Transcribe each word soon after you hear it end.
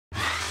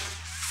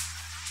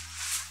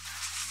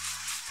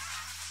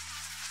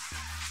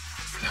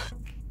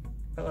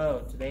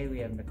Hello, today we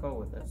have Nicole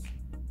with us.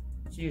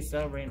 She is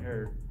celebrating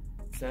her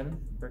 7th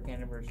birthday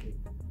anniversary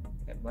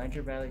at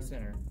Blanchard Valley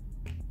Center.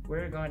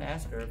 We're going to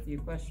ask her a few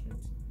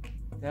questions.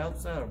 To help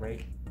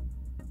celebrate,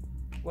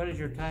 what is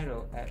your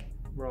title at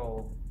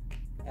role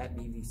at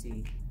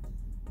BBC?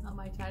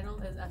 My title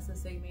is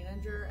SSA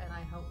Manager, and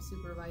I help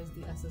supervise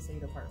the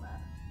SSA department.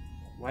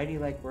 Why do you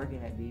like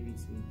working at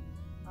BBC?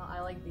 I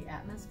like the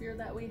atmosphere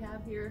that we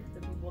have here,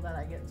 the people that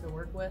I get to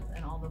work with,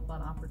 and all the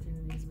fun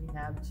opportunities we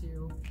have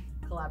to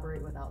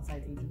collaborate with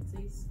outside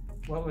agencies.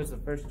 What was the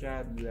first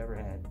job you ever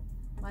had?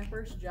 My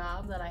first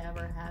job that I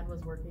ever had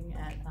was working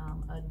at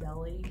a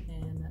deli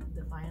in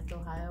Defiance,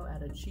 Ohio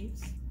at a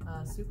Chiefs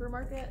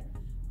supermarket,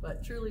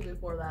 but truly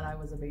before that I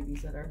was a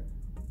babysitter.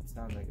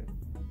 Sounds like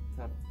a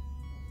tough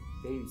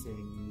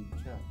babysitting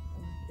job.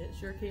 It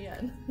sure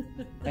can.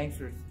 Thanks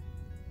for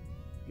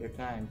your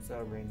time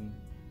celebrating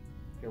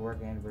your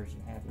work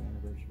anniversary. Happy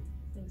anniversary.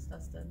 Thanks,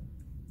 Dustin.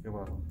 You're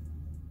welcome.